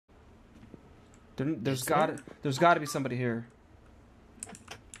There's got to be somebody here.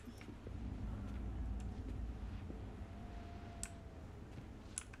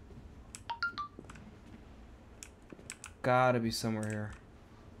 Gotta be somewhere here.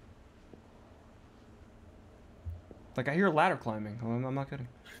 Like, I hear ladder climbing. I'm not kidding.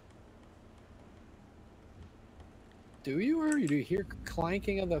 Do you, or do you hear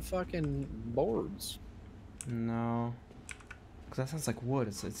clanking of the fucking boards? No. Because that sounds like wood.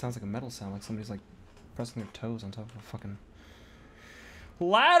 It sounds like a metal sound, like somebody's, like, pressing their toes on top of a fucking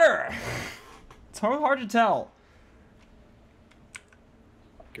ladder! It's hard to tell.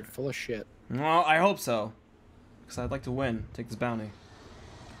 You're full of shit. Well, I hope so. Because I'd like to win. Take this bounty.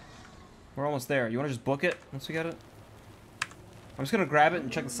 We're almost there. You want to just book it once we get it? I'm just going to grab it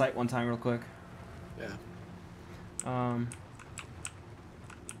and check the site one time real quick. Yeah.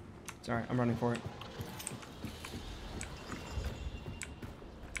 Sorry, I'm running for it.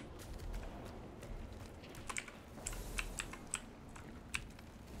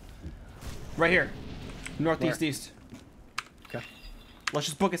 Right here. Northeast, east. Okay. Let's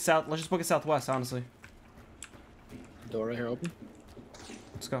just book it south. Let's just book it southwest, honestly. Door right here open.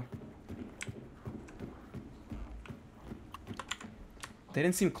 Let's go. They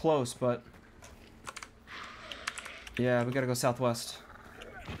didn't seem close, but yeah, we gotta go southwest.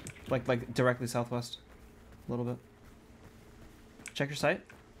 Like directly southwest. A little bit. Check your sight.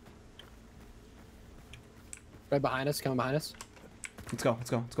 Right behind us, coming behind us. Let's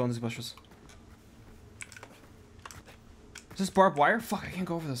go in these bushes. Is this barbed wire? Fuck, I can't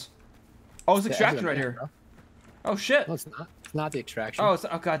go over this. Oh, it's extraction right here. Bro. Oh shit. No, it's not. It's not the extraction. Oh,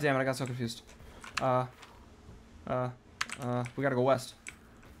 oh god damn it, I got so confused. We gotta go west.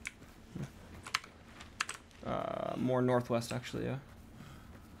 More northwest actually, yeah.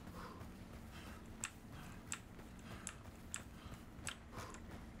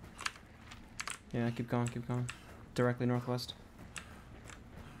 Yeah, keep going, keep going. Directly northwest.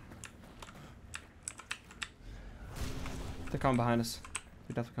 They're coming behind us.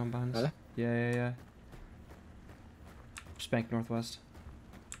 They're definitely coming behind us. Yeah. Just bank northwest.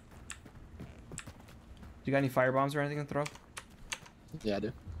 You got any fire bombs or anything to throw? Yeah, I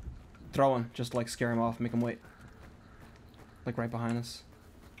do. Throw one, just like scare him off, make him wait. Like right behind us.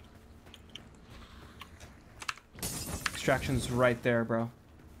 Extraction's right there, bro.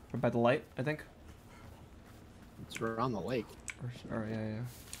 Or by the light, I think. It's around the lake. Or yeah.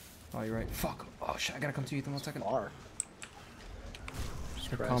 Oh, you're right. Fuck. Oh shit, I gotta come to you, Ethan, 1 second. Far.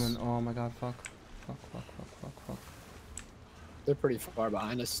 They're coming. Oh my god, fuck. Fuck. They're pretty far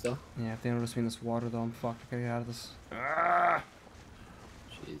behind us still. Yeah, if they notice me in this water, though, I'm fucked. I gotta get out of this. Ah!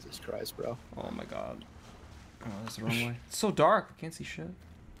 Jesus Christ, bro. Oh my god. Oh, that's the wrong way. It's so dark. I can't see shit.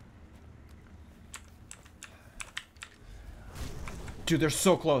 Dude, they're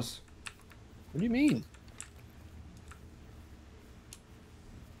so close. What do you mean?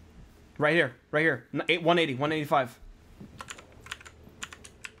 Right here. 180, 185.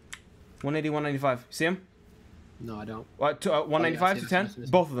 180, 195. You see him? No, I don't. What? 195 to 10?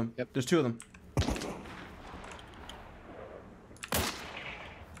 Both of them. Yep. There's 2 of them.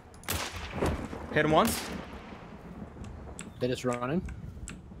 Hit him once. They just running?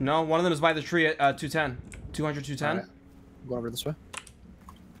 No, one of them is by the tree at 210. 200, 210. Right. Go over this way.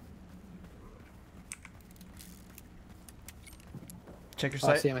 Check your Oh,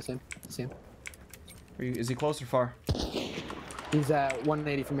 sight. I see him. Is he close or far? He's at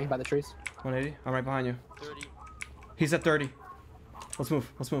 180 from me by the trees. 180? I'm right behind you. 30. He's at 30. Let's move.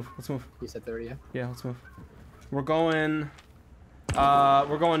 He's at 30, yeah? Yeah, let's move. We're going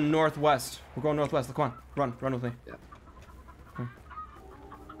northwest. Look, come on. Run with me. Yeah.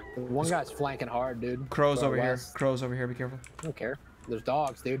 The one guy's flanking hard, dude. Crows over here. Be careful. I don't care. There's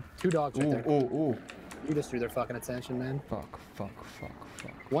dogs, dude. 2 dogs right there. Ooh. You just threw their fucking attention, man. Fuck.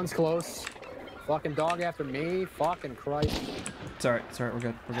 One's close. Fucking dog after me. Fucking Christ. It's alright. We're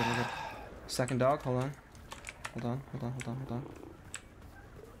good. Second dog. Hold on.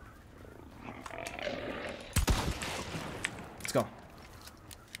 Let's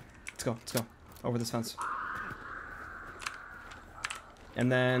go. Over this fence.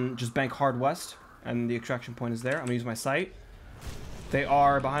 And then just bank hard west. And the extraction point is there. I'm gonna use my sight. They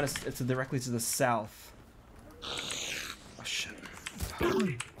are behind us. It's directly to the south. Oh shit.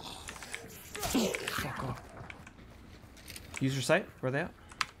 Fuck off. Use your sight. Where are they at?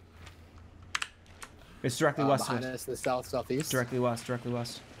 It's directly west of behind us, the southeast. Directly west.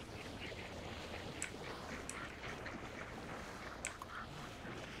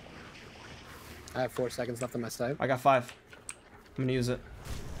 I have 4 seconds left on my sight. I got 5. I'm gonna use it.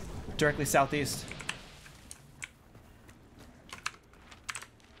 Directly southeast.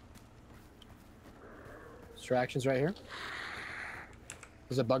 Distractions right here.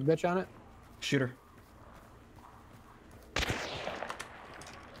 There's a bug bitch on it. Shoot her.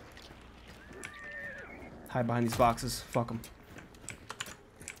 Hide behind these boxes. Fuck them.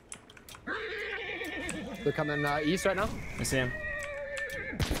 They're coming east right now. I see him.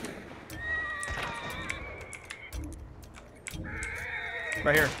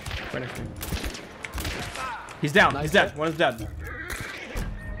 Right here. Right next to me. He's down. Nice He's dead. hit. One is dead.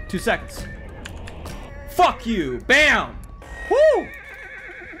 2 seconds. Fuck you. Bam. Woo.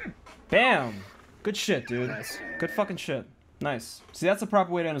 Bam. Good shit, dude. Nice. Good fucking shit. Nice. See, that's the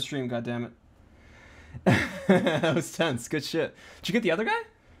proper way to end a stream, goddammit. That was tense. Good shit. Did you get the other guy?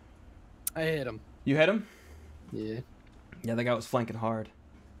 I hit him. You hit him? Yeah. Yeah, that guy was flanking hard.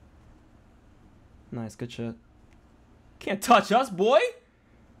 Nice. Good shit. Can't touch us, boy.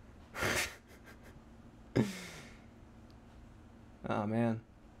 Oh, man.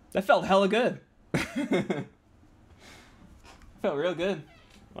 That felt hella good. Felt real good.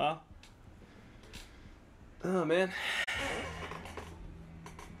 Wow. Oh, man.